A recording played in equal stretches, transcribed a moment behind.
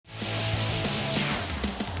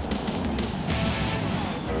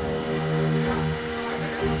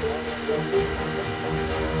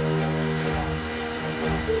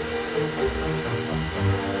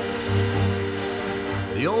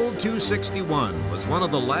old 261 was one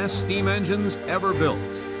of the last steam engines ever built.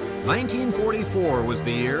 1944 was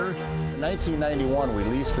the year. In 1991, we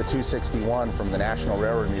leased the 261 from the National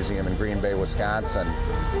Railroad Museum in Green Bay, Wisconsin.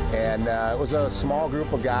 And it was a small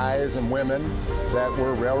group of guys and women that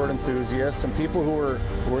were railroad enthusiasts and people who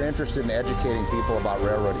were interested in educating people about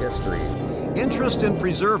railroad history. Interest in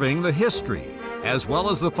preserving the history, as well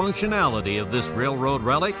as the functionality of this railroad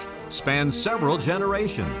relic, spans several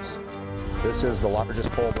generations. This is the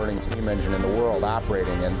largest coal-burning steam engine in the world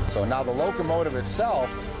operating, and so now the locomotive itself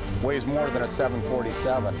weighs more than a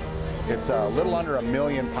 747. It's a little under 1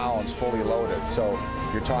 million pounds fully loaded, so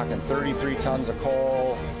you're talking 33 tons of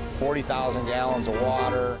coal, 40,000 gallons of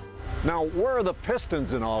water. Now, where are the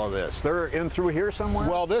pistons in all of this? They're in through here somewhere?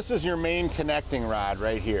 Well, this is your main connecting rod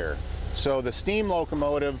right here. So the steam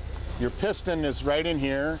locomotive, your piston is right in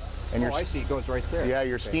here. And I see, it goes right there. Yeah,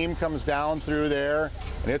 your steam comes down through there,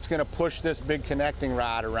 and it's going to push this big connecting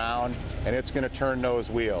rod around, and it's going to turn those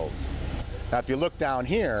wheels. Now, if you look down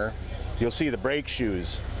here, you'll see the brake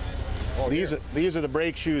shoes. Oh, these are the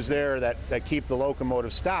brake shoes there that keep the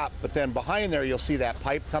locomotive stopped, but then behind there, you'll see that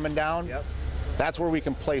pipe coming down. Yep. That's where we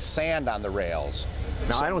can place sand on the rails.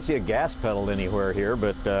 Now, I don't see a gas pedal anywhere here,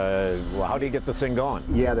 but well, how do you get this thing going?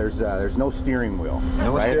 Yeah, there's no steering wheel.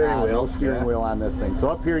 No steering wheel. No steering wheel on this thing. So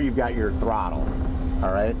up here you've got your throttle,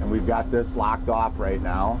 all right? And we've got this locked off right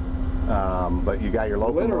now, but you got your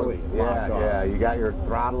locomotive. Yeah, you got your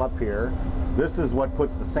throttle up here. This is what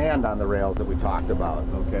puts the sand on the rails that we talked about.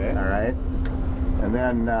 Okay. All right? And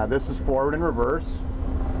then this is forward and reverse.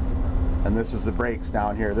 And this is the brakes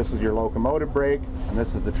down here. This is your locomotive brake, and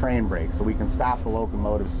this is the train brake. So we can stop the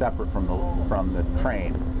locomotive separate from the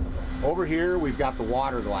train. Over here, we've got the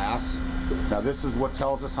water glass. Now this is what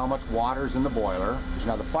tells us how much water's in the boiler.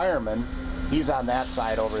 Now the fireman, he's on that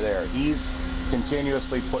side over there. He's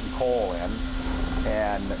continuously putting coal in,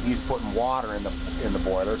 and he's putting water in the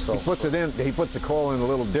boiler. So he puts it in. He puts the coal in a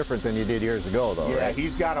little different than you did years ago, though. Yeah, right?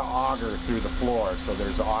 He's got an auger through the floor, so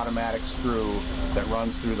there's an automatic screw that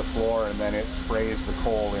runs through the floor, and then it sprays the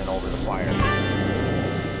coal in over the fire.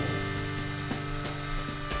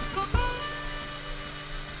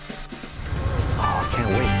 Oh, I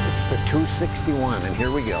can't wait. It's the 261, and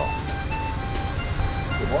here we go.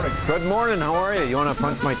 Good morning. Good morning. How are you? You want to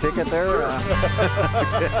punch my ticket there?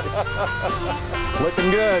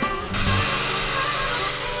 Looking good.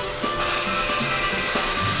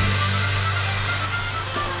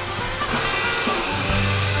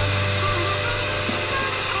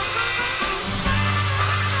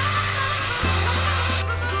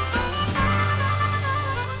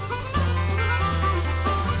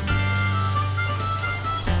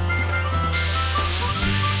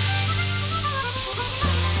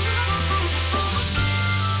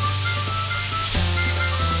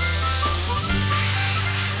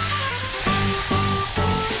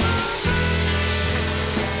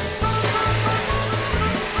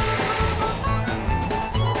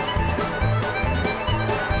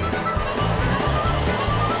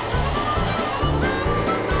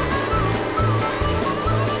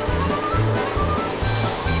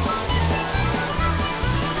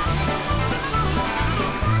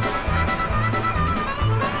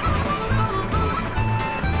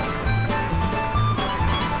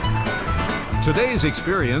 Today's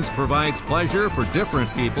experience provides pleasure for different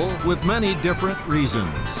people with many different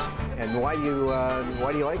reasons. And why do you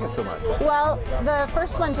like it so much? Well, the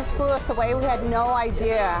first one just blew us away. We had no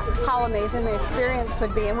idea how amazing the experience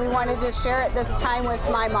would be, and we wanted to share it this time with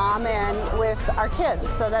my mom and with our kids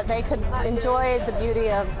so that they could enjoy the beauty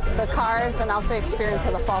of the cars and also the experience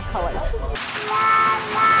of the fall colors.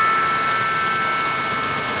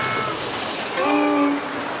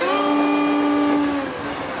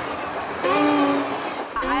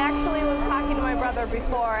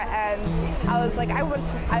 Before, and I was like,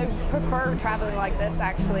 I prefer traveling like this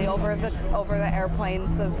actually over the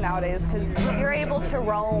airplanes of nowadays, because you're able to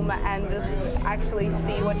roam and just actually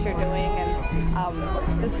see what you're doing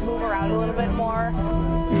and just move around a little bit more.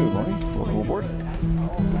 Good morning. Welcome aboard.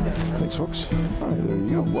 Thanks, folks. All right, there you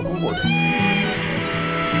go. Welcome aboard.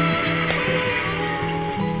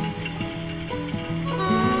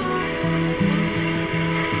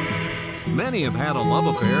 Many have had a love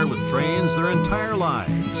affair with trains their entire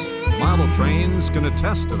lives. Model trains can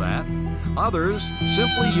attest to that. Others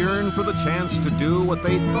simply yearn for the chance to do what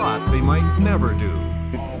they thought they might never do.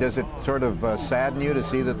 Does it sort of sadden you to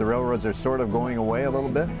see that the railroads are sort of going away a little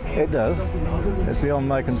bit? It does. It's beyond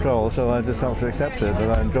my control, so I just have to accept it,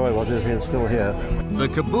 but I enjoy what is still here. The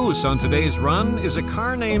caboose on today's run is a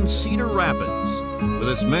car named Cedar Rapids. With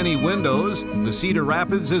its many windows, the Cedar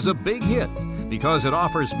Rapids is a big hit because it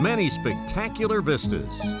offers many spectacular vistas.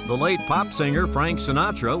 The late pop singer Frank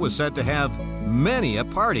Sinatra was said to have many a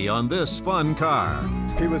party on this fun car.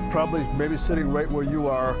 He was probably maybe sitting right where you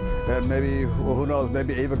are, and maybe, well, who knows,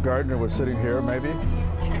 maybe Ava Gardner was sitting here, maybe.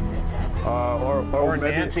 Or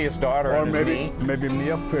maybe, Nancy's daughter, or and maybe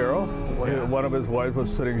Mia Farrow. One of his wives was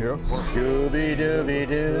sitting here. Dooby dooby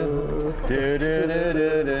doo, doo doo doo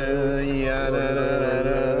doo doo, ya da da da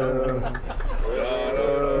da.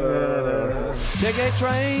 Take a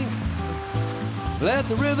train, let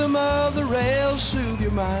the rhythm of the rails soothe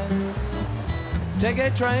your mind. Take a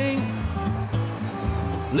train,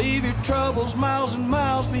 leave your troubles miles and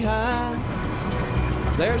miles behind.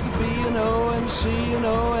 There's the B&O and the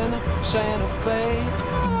C&O and the Santa Fe.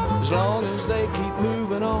 As long as they keep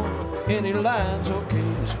moving on, any line's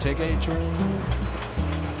okay. Just take a train.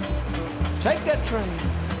 Take that train.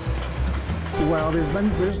 Well, there's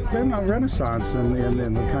been a renaissance in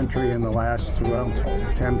the country in the last, well,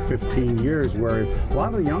 10, 15 years where a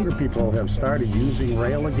lot of the younger people have started using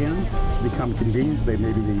rail again. It's become convenient.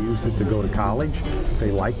 Maybe they used it to go to college.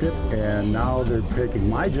 They liked it, and now they're picking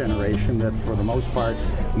my generation that for the most part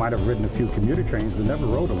might have ridden a few commuter trains but never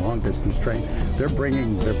rode a long-distance train. They're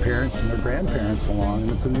bringing their parents and their grandparents along,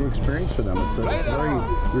 and it's a new experience for them. It's a very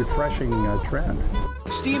refreshing trend.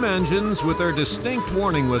 Steam engines with their distinct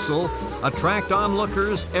warning whistle attract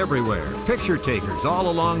onlookers everywhere, picture takers all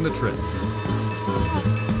along the trip.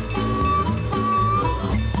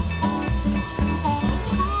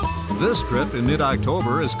 This trip in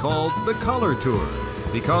mid-October is called the Color Tour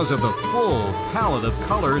because of the full palette of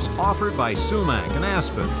colors offered by sumac and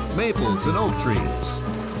aspen, maples and oak trees.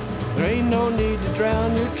 There ain't no need to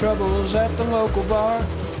drown your troubles at the local bar.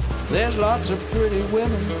 There's lots of pretty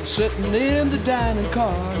women sitting in the dining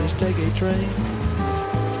car. Just take a train.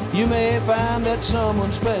 You may find that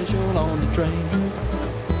someone special on the train.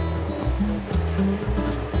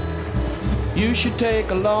 You should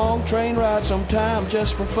take a long train ride sometime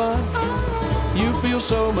just for fun. You feel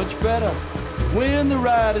so much better when the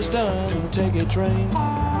ride is done. Take a train.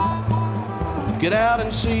 Get out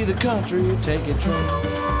and see the country. Take a train.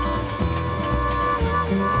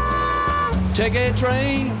 Take a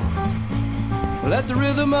train. Let the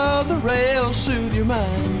rhythm of the rails soothe your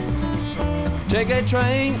mind. Take a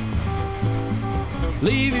train.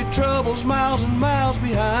 Leave your troubles miles and miles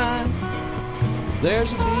behind.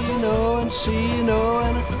 There's a B&O and C&O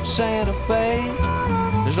and a Santa Fe.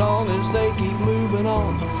 As long as they keep moving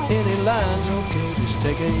on, any line's okay. Just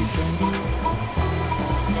take a train.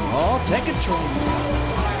 Oh, take a train.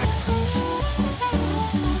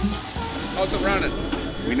 How's it running?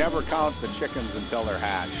 We never count the chickens until they're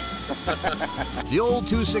hatched. The old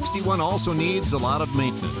 261 also needs a lot of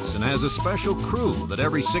maintenance and has a special crew that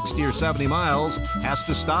every 60 or 70 miles has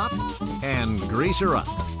to stop and grease her up.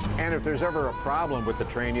 And if there's ever a problem with the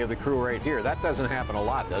train, you have the crew right here. That doesn't happen a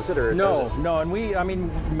lot, does it? Or no, does it? no, and I mean,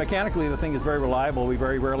 mechanically the thing is very reliable. We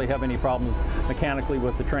very rarely have any problems mechanically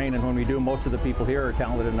with the train, and when we do, most of the people here are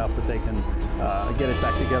talented enough that they can get it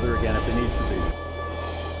back together again if it needs to be.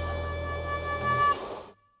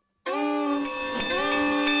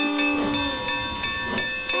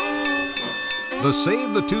 The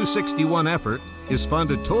Save the 261 effort is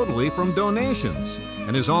funded totally from donations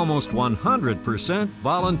and is almost 100%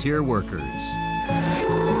 volunteer workers.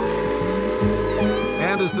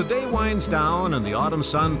 And as the day winds down and the autumn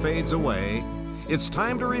sun fades away, it's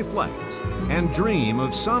time to reflect and dream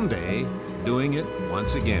of someday doing it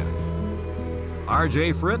once again.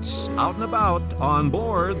 R.J. Fritz out and about on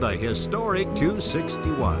board the historic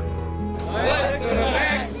 261. Life to the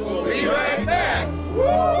max, we'll be right back.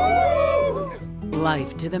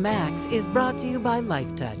 Life to the Max is brought to you by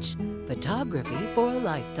Life Touch, photography for a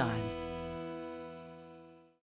lifetime.